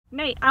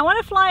Nate, I want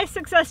to fly a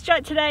Success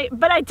Jet today,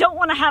 but I don't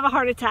want to have a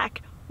heart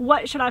attack.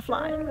 What should I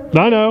fly?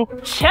 I know.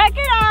 Check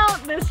it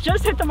out. This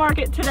just hit the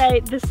market today.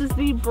 This is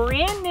the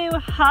brand new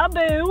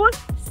Habu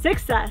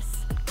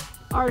Success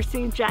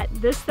RC Jet.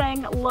 This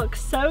thing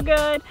looks so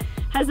good.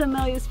 Has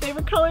Amelia's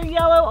favorite color,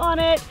 yellow, on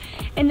it.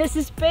 And this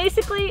is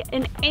basically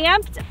an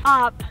amped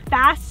up,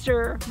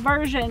 faster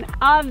version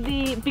of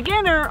the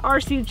beginner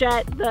RC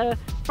Jet, the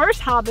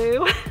first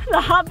Habu, the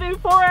Habu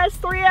 4S,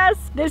 3S.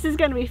 This is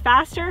gonna be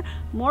faster,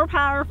 more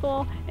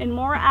powerful, and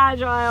more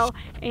agile.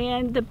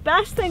 And the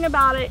best thing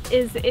about it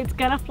is it's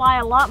gonna fly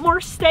a lot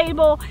more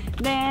stable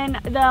than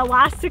the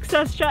last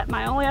Success Jet,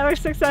 my only other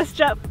Success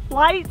Jet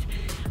flight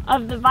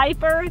of the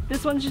Viper.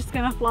 This one's just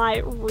gonna fly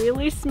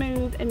really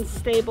smooth and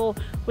stable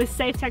with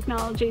safe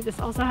technology. This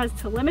also has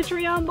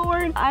telemetry on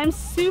board. I'm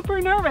super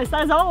nervous,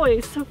 as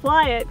always, to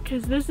fly it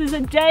because this is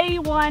a day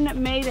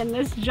one maiden.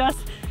 This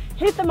just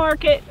hit the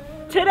market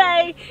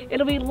today.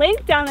 It'll be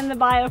linked down in the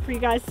bio for you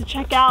guys to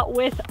check out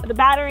with the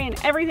battery and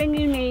everything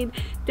you need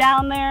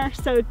down there.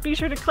 So be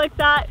sure to click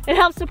that. It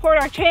helps support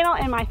our channel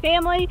and my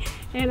family,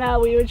 and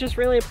we would just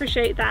really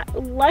appreciate that.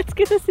 Let's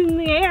get this in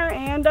the air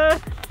and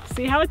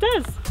see how it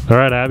does. All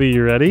right, Abby,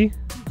 you ready?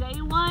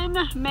 Day one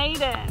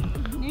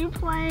maiden, new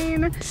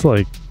plane. It's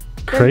like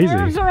crazy. The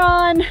nerves are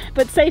on,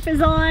 but safe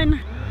is on.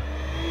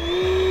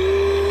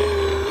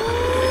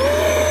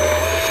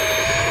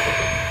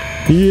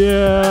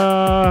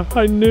 Yeah,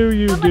 I knew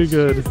you'd do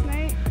good. Juice,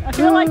 Nate? I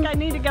feel like I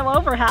need to go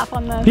over half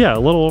on this. Yeah, a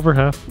little over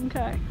half.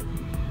 Okay.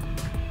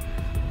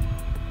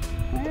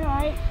 All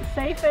right,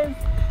 safe is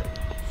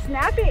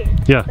snappy.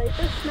 Yeah. Safe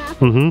is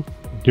snappy. Mm-hmm.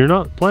 You're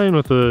not playing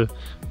with a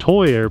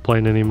toy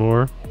airplane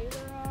anymore.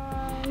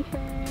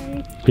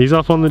 He's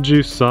off on the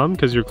juice some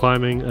because you're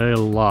climbing a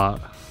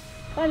lot.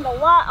 Climbed a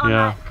lot on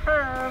that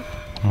curve,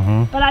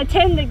 but I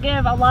tend to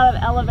give a lot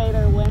of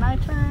elevator when I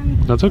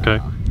turn. That's okay.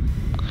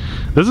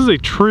 This is a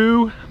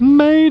true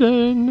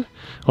maiden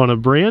on a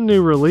brand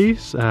new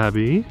release,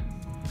 Abby.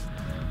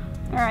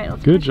 All right,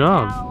 let's good push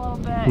job.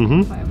 It down a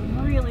little bit.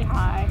 I'm really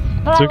high,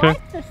 but it's I okay.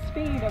 like the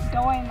speed of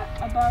going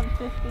above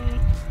 50.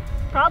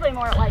 Probably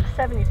more at like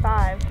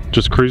 75.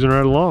 Just cruising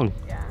right along.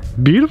 Yeah.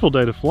 Beautiful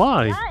day to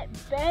fly. That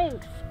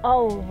banks a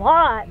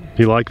lot.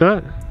 You like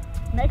that?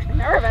 Makes me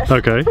nervous.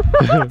 Okay.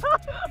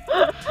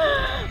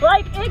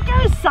 Like it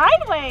goes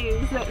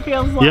sideways, it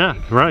feels like. Yeah,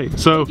 right.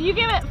 So if you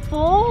give it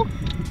full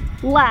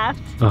left,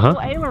 full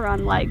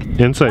aileron, like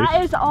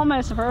that is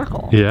almost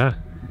vertical. Yeah.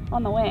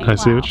 On the wing. I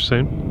see what you're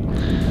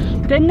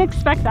saying. Didn't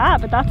expect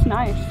that, but that's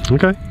nice.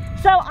 Okay.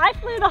 So I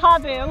flew the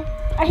Habu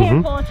a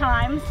handful of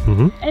times,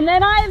 and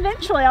then I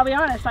eventually, I'll be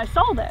honest, I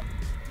sold it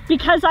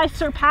because I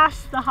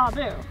surpassed the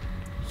Habu.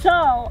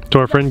 So to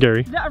our friend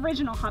Gary. The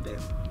original Habu.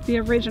 The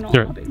original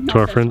Habu.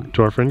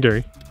 To our friend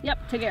Gary.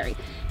 Yep, to Gary.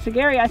 So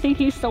Gary, I think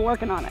he's still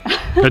working on it.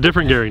 A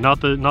different Gary,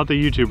 not the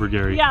YouTuber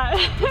Gary. Yeah,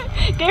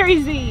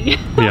 Gary Z.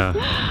 Yeah.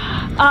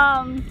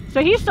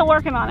 So he's still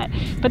working on it.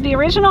 But the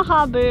original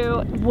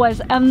Habu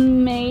was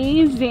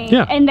amazing.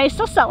 Yeah. And they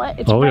still sell it.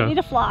 It's ready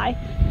to fly.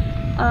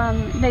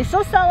 They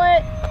still sell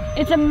it.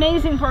 It's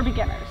amazing for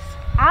beginners.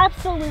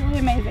 Absolutely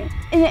amazing.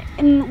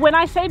 And when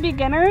I say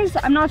beginners,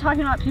 I'm not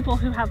talking about people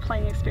who have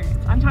playing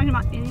experience. I'm talking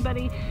about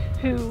anybody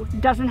who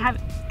doesn't have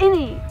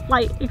any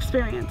flight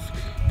experience.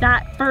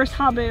 That first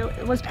Habu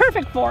was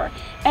perfect for.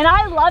 And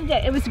I loved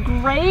it. It was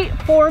great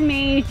for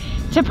me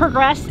to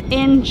progress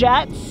in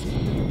jets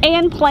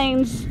and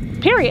planes,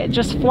 period,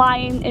 just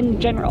flying in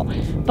general.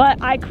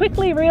 But I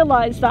quickly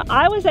realized that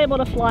I was able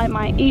to fly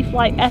my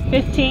E-Flite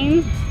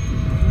F-15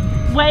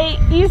 way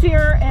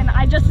easier, and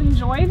I just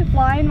enjoyed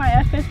flying my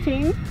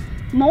F-15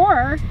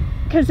 more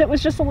because it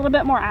was just a little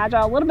bit more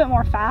agile, a little bit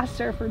more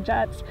faster for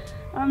jets.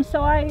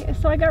 So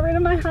I got rid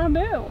of my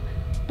Habu.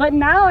 But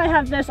now I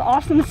have this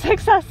awesome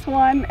Success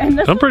one, and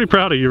this I'm pretty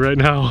proud of you right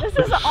now. This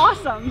is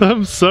awesome.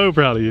 I'm so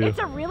proud of you. It's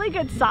a really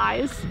good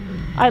size.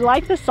 I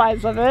like the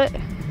size of it.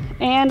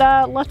 And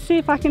let's see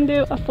if I can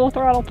do a full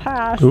throttle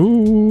pass.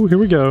 Ooh, here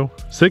we go.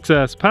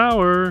 6S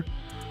power.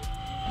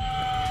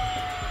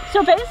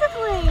 So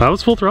basically, that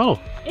was full throttle.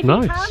 If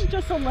nice. You have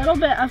just a little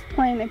bit of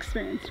plane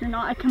experience, you're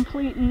not a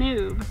complete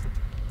noob,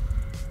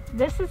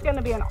 this is going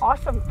to be an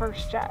awesome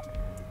first jet.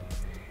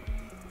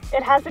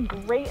 It has a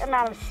great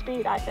amount of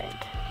speed, I think.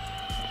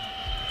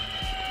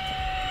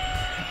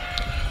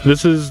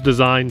 This is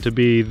designed to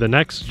be the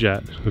next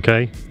jet,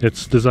 okay?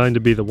 It's designed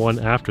to be the one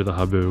after the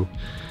Habu.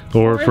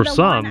 Or for the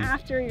some, one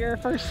after your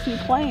first few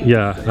planes.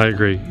 Yeah, I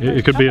agree.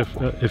 It could be,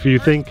 if you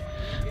think,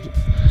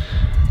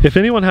 if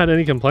anyone had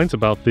any complaints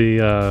about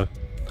the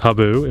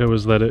Habu, it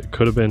was that it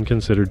could have been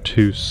considered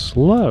too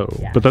slow.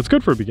 Yeah. But that's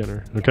good for a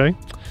beginner, okay?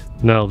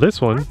 Now this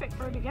one. Perfect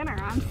for a beginner.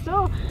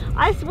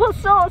 I will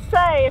still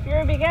say, if you're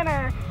a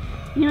beginner,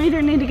 you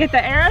either need to get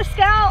the Aero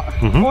Scout,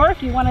 or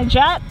if you want a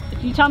jet,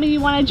 if you tell me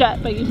you want a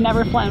jet but you've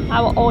never flown,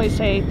 I will always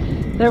say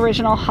the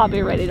original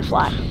Habu ready to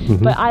fly.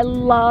 But I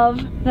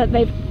love that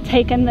they've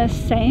taken this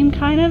same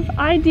kind of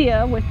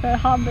idea with the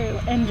Habu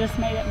and just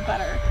made it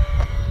better.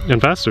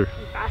 And faster.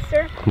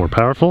 Faster. More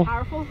powerful.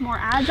 More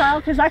agile,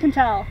 because I can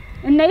tell.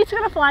 And Nate's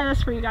gonna fly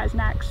this for you guys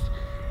next.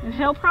 And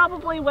he'll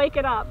probably wake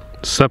it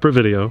up. Separate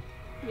video.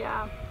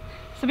 Yeah.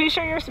 So be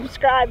sure you're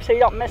subscribed so you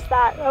don't miss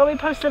that. It'll be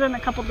posted in a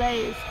couple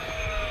days.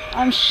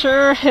 I'm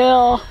sure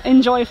he'll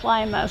enjoy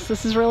flying this.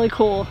 This is really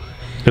cool.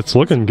 It's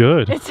looking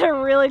good. It's a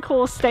really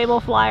cool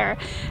stable flyer.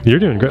 You're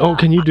doing great. Oh,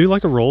 can you do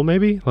like a roll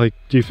maybe? Like,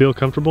 do you feel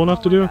comfortable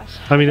enough to do it?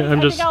 I mean, I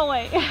think I'll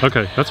wait.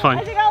 Okay, that's fine.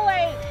 I think I'll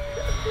wait.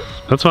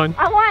 That's fine.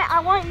 I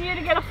want you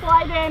to get a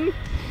flight in.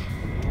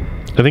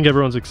 I think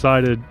everyone's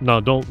excited. No,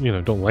 don't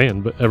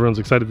land, but everyone's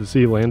excited to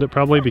see you land it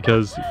probably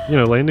because,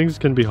 landings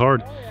can be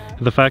hard.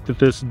 The fact that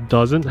this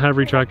doesn't have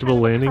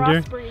retractable landing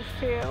gear,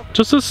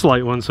 just a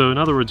slight one. So in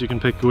other words, you can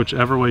pick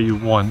whichever way you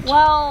want.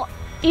 Well,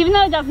 even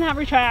though it doesn't have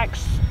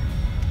retracts,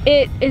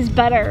 it is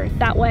better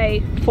that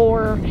way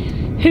for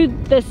who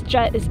this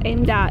jet is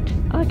aimed at,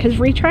 because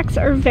retracts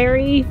are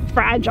very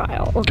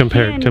fragile, or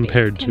compared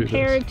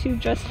to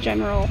just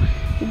general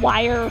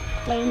wire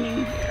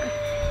landing gear.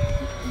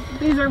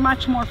 These are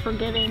much more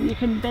forgiving. You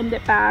can bend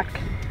it back.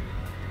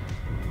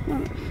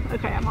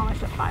 Okay, I'm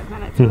almost at 5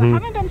 minutes. I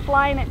haven't been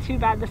flying it too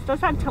bad. This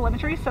does have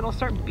telemetry, so it'll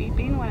start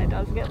beeping when it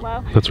does get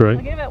low. That's right.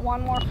 I'll give it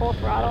one more full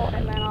throttle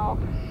and then I'll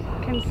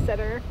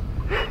consider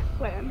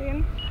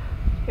landing.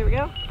 Here we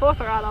go, full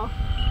throttle.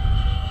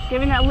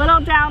 Giving it a little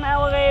down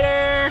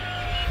elevator.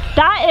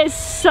 That is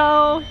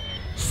so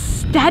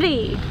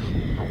steady.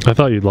 I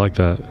thought you'd like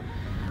that.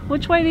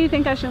 Which way do you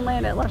think I should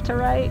land it? Left to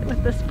right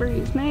with this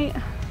breeze, Nate?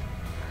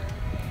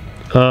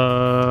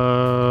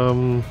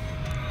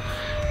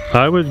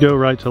 I would go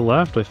right to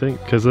left, I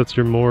think, because that's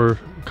your more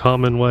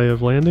common way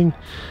of landing.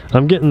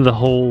 I'm getting the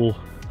whole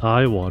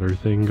eye water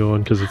thing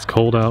going because it's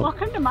cold out.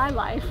 Welcome to my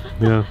life.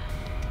 Yeah.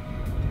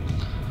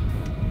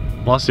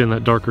 Lost you in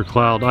that darker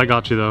cloud. I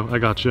got you though. I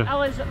got you. That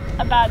was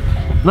a bad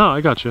thing. No,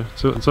 I got you.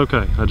 So it's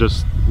okay.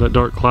 That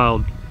dark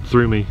cloud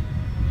threw me.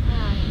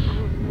 Yeah,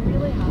 I'm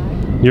really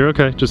high. You're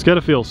okay. Just get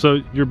a feel.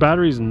 So your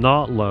battery's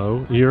not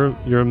low. You're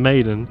a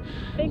maiden.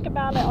 Think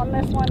about it on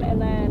this one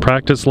and then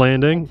practice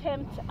landing.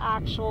 Attempt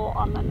actual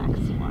on the next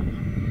one.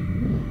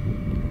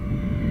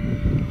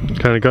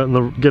 Kind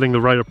of getting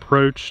the right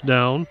approach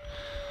down.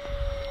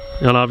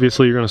 And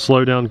obviously you're going to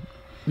slow down.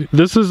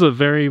 This is a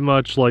very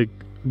much like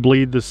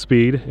bleed the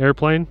speed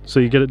airplane, so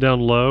you get it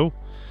down low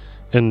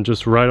and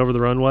just right over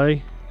the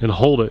runway and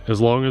hold it as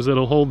long as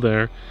it'll hold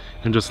there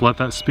and just let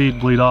that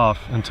speed bleed off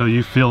until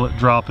you feel it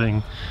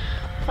dropping.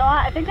 So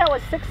I think that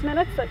was 6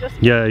 minutes. So just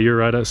yeah, you're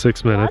right at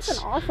 6 minutes. That's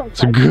an awesome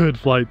it's a good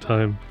flight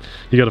time.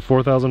 You got a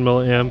 4,000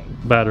 milliamp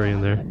battery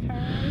in there.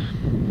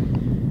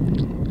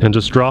 And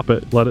just drop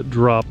it. Let it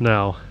drop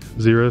now.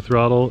 0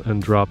 throttle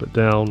and drop it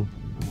down.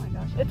 Oh my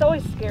gosh, it's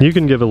always scary. You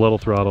can give a little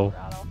throttle.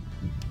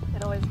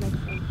 It always makes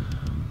sense.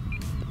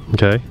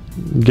 Okay,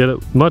 get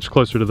it much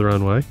closer to the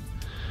runway.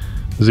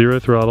 0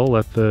 throttle,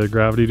 let the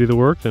gravity do the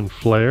work, then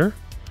flare.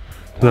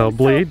 Now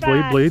bleed,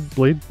 so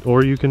bleed,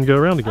 or you can go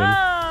around again.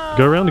 Oh,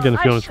 go around again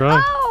if you want to try.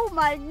 Oh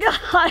my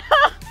god.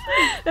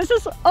 This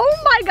is, oh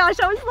my gosh,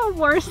 that was the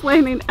worst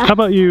landing ever. How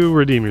about you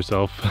redeem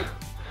yourself?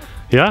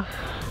 Yeah?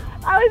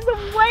 I was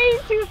way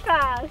too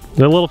fast.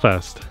 A little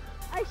fast.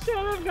 I should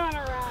have gone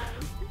around.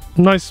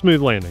 Nice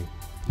smooth landing.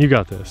 You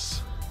got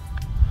this.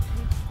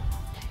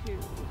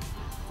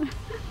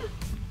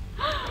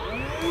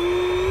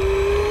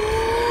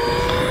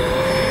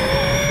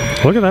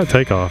 Look at that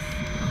takeoff.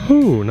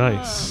 Ooh,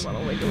 nice. A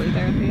little wiggly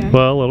there at the end.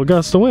 Well, a little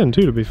gust of wind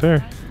too, to be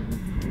fair.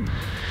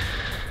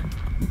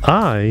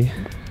 I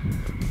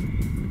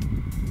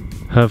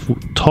have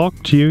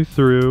talked you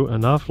through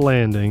enough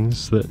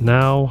landings that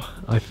now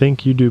I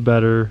think you do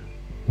better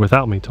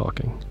without me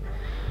talking.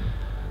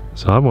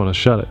 So I want to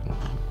shut it.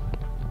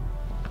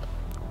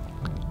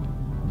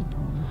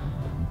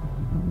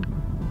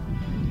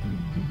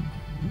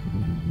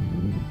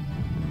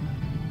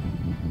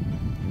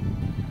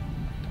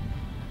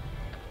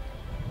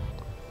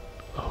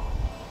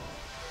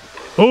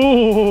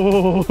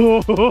 Oh,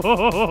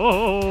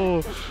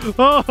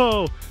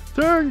 oh,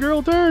 turn,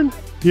 girl, turn.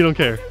 You don't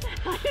care.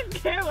 I didn't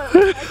care what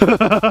it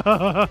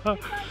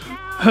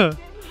was.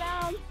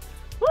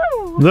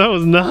 That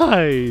was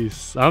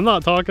nice. I'm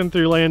not talking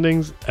through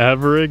landings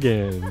ever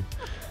again.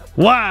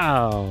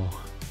 Wow.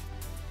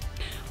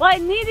 Well, I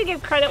need to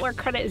give credit where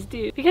credit is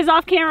due, because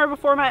off camera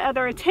before my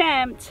other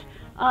attempt,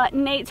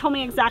 Nate told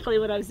me exactly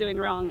what I was doing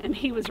wrong, and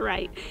he was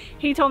right.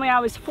 He told me I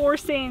was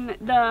forcing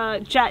the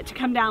jet to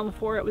come down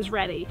before it was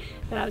ready,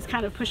 that I was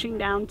kind of pushing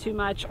down too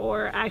much,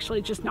 or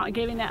actually just not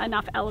giving it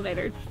enough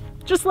elevator,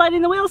 just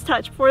letting the wheels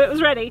touch before it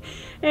was ready.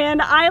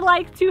 And I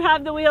like to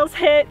have the wheels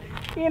hit,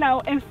 you know,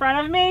 in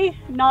front of me,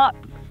 not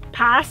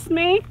past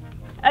me.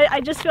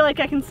 I just feel like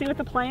I can see what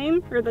the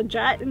plane, or the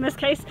jet in this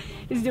case,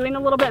 is doing a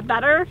little bit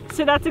better.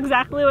 So that's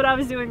exactly what I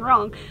was doing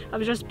wrong. I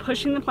was just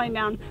pushing the plane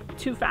down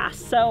too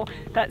fast. So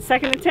that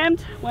second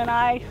attempt, when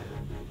I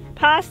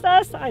passed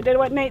us, I did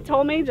what Nate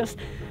told me, just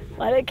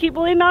let it keep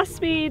bleeding off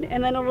speed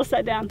and then it'll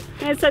set down.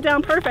 And it set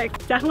down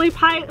perfect. Definitely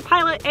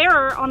pilot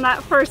error on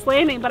that first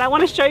landing, but I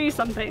want to show you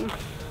something.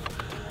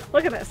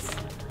 Look at this.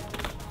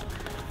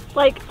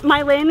 Like,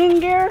 my landing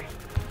gear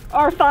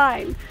are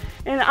fine.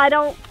 And I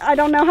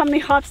don't know how many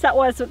hops that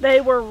was, but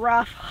they were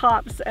rough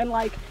hops, and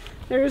like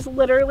there's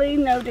literally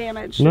no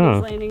damage to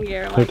this landing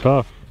gear. Like, they're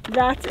tough.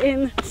 That's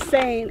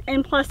insane.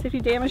 And plus, if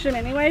you damage them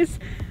anyways,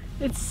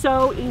 it's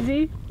so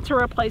easy to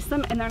replace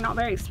them, and they're not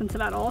very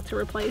expensive at all to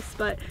replace.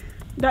 But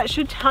that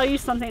should tell you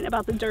something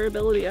about the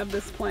durability of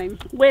this plane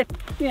with,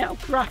 you know,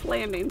 rough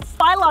landings.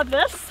 I love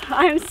this.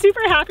 I'm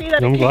super happy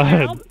that it came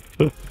out.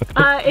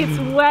 It's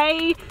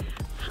way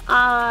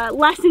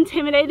less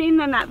intimidating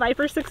than that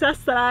Viper success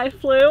that I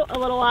flew a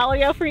little while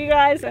ago for you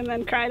guys and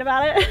then cried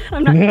about it.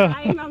 I'm not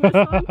crying on this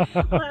one,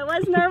 but I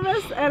was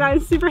nervous, and I'm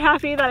super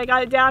happy that I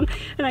got it down,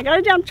 and I got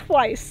it down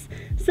twice.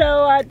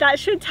 So that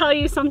should tell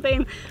you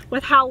something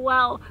with how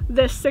well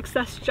this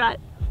Success Jet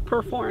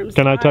performs.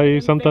 Can I tell you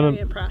something? Very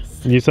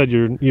impressed. You said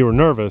you were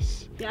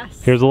nervous.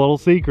 Yes. Here's a little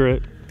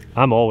secret.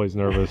 I'm always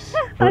nervous.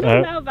 I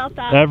don't know about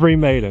that. Every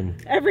maiden.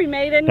 Every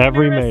maiden you're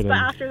nervous, but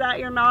after that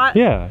you're not?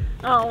 Yeah.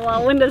 Oh,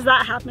 well, when does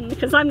that happen?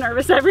 Because I'm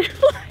nervous every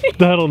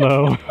flight. I don't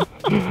know.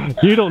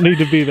 You don't need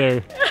to be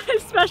there.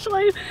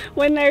 Especially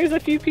when there's a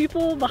few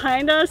people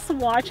behind us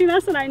watching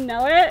us and I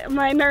know it,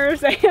 my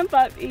nerves amp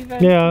up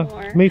even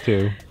more. Yeah, me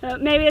too.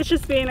 Maybe it's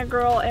just being a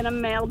girl in a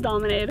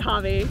male-dominated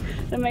hobby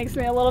that makes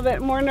me a little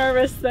bit more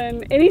nervous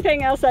than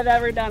anything else I've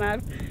ever done.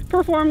 I've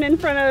performed in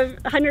front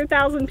of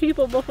 100,000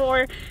 people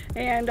before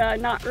and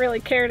not really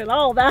cared at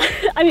all about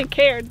it. I mean,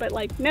 cared, but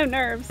like no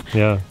nerves.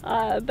 Yeah.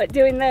 But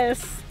doing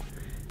this,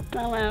 I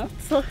don't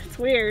know, it's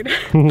weird.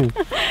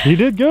 You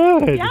did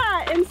good.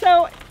 Yeah, and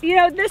so, you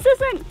know, this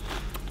isn't,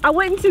 I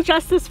wouldn't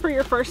suggest this for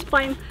your first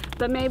plane,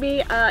 but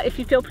maybe if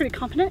you feel pretty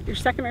confident, your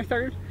second or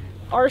third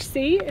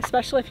RC,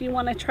 especially if you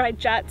want to try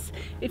jets.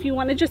 If you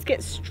want to just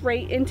get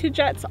straight into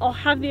jets, I'll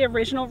have the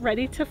original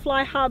ready to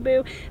fly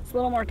Habu. It's a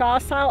little more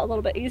docile, a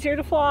little bit easier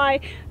to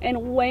fly, and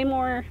way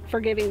more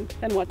forgiving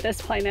than what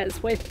this plane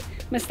is with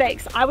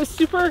mistakes. I was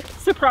super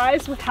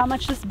surprised with how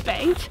much this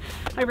banked.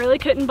 I really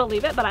couldn't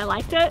believe it, but I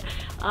liked it.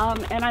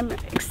 And I'm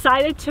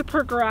excited to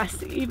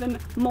progress even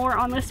more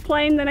on this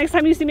plane. The next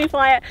time you see me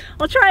fly it,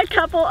 I'll try a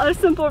couple of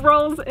simple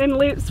rolls and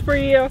loops for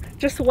you.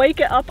 Just wake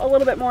it up a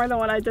little bit more than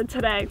what I did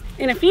today.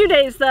 In a few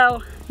days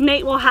though,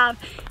 Nate will have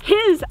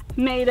his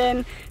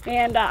maiden,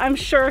 and I'm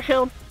sure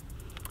he'll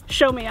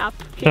show me up.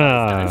 He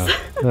always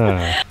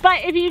does.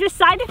 But if you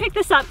decide to pick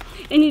this up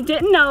and you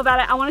didn't know about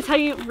it, I want to tell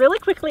you really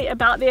quickly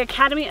about the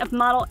Academy of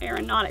Model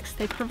Aeronautics.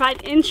 They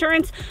provide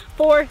insurance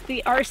for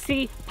the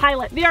RC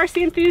pilot, the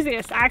RC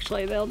enthusiast.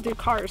 Actually, they'll do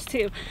cars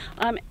too.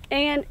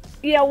 And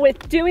you know,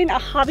 with doing a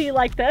hobby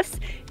like this,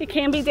 it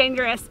can be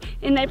dangerous,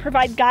 and they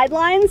provide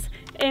guidelines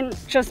and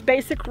just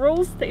basic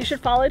rules that you should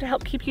follow to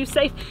help keep you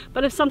safe.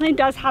 But if something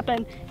does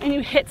happen and you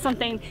hit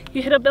something,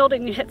 you hit a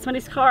building, you hit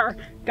somebody's car,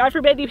 God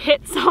forbid you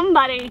hit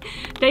somebody,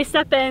 they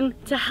step in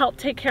to help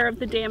take care of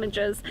the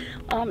damages.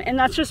 And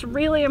that's just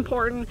really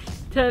important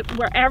to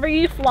wherever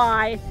you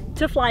fly,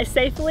 to fly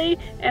safely.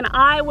 And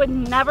I would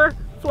never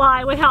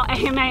fly without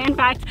AMA. In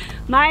fact,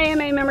 my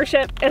AMA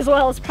membership, as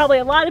well as probably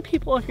a lot of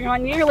people if you're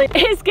on yearly,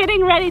 is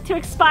getting ready to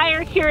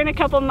expire here in a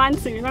couple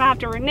months, so you're gonna have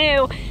to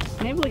renew.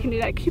 Maybe we can do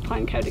that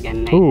coupon code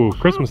again, Nate. Ooh,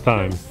 Christmas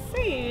time.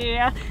 See.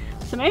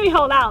 So maybe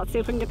hold out, see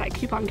if we can get that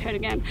coupon code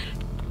again.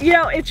 You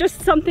know, it's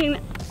just something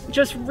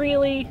just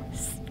really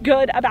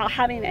good about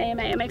having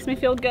AMA. It makes me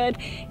feel good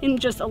and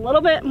just a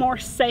little bit more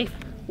safe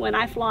when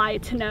I fly,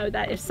 to know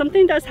that if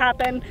something does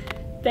happen,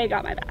 they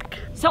got my back.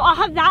 So I'll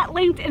have that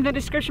linked in the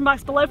description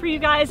box below for you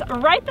guys,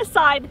 right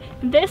beside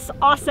this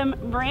awesome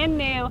brand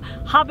new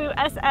Habu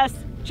SS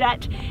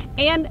jet,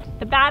 and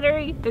the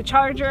battery, the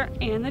charger,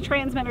 and the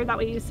transmitter that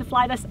we use to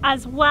fly this,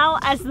 as well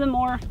as the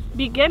more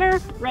beginner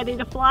ready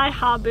to fly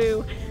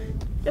Habu.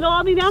 It'll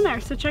all be down there,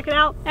 so check it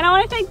out. And I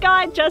want to thank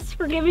God just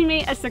for giving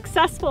me a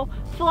successful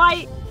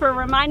flight, for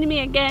reminding me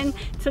again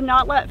to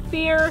not let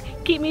fear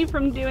keep me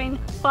from doing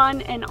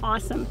fun and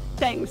awesome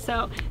things.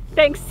 So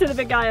thanks to the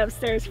big guy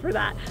upstairs for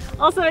that.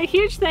 Also, a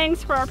huge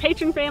thanks for our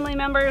patron family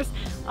members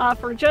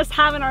for just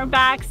having our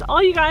backs.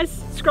 All you guys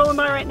scrolling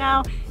by right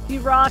now, you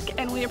rock,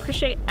 and we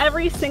appreciate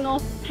every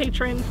single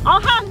patron.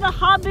 I'll have the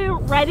Habu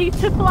ready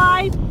to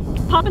fly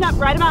popping up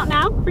right about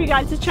now for you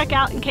guys to check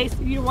out in case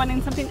you're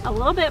wanting something a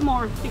little bit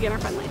more beginner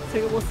friendly.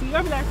 So we'll see you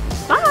over there.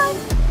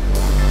 Bye!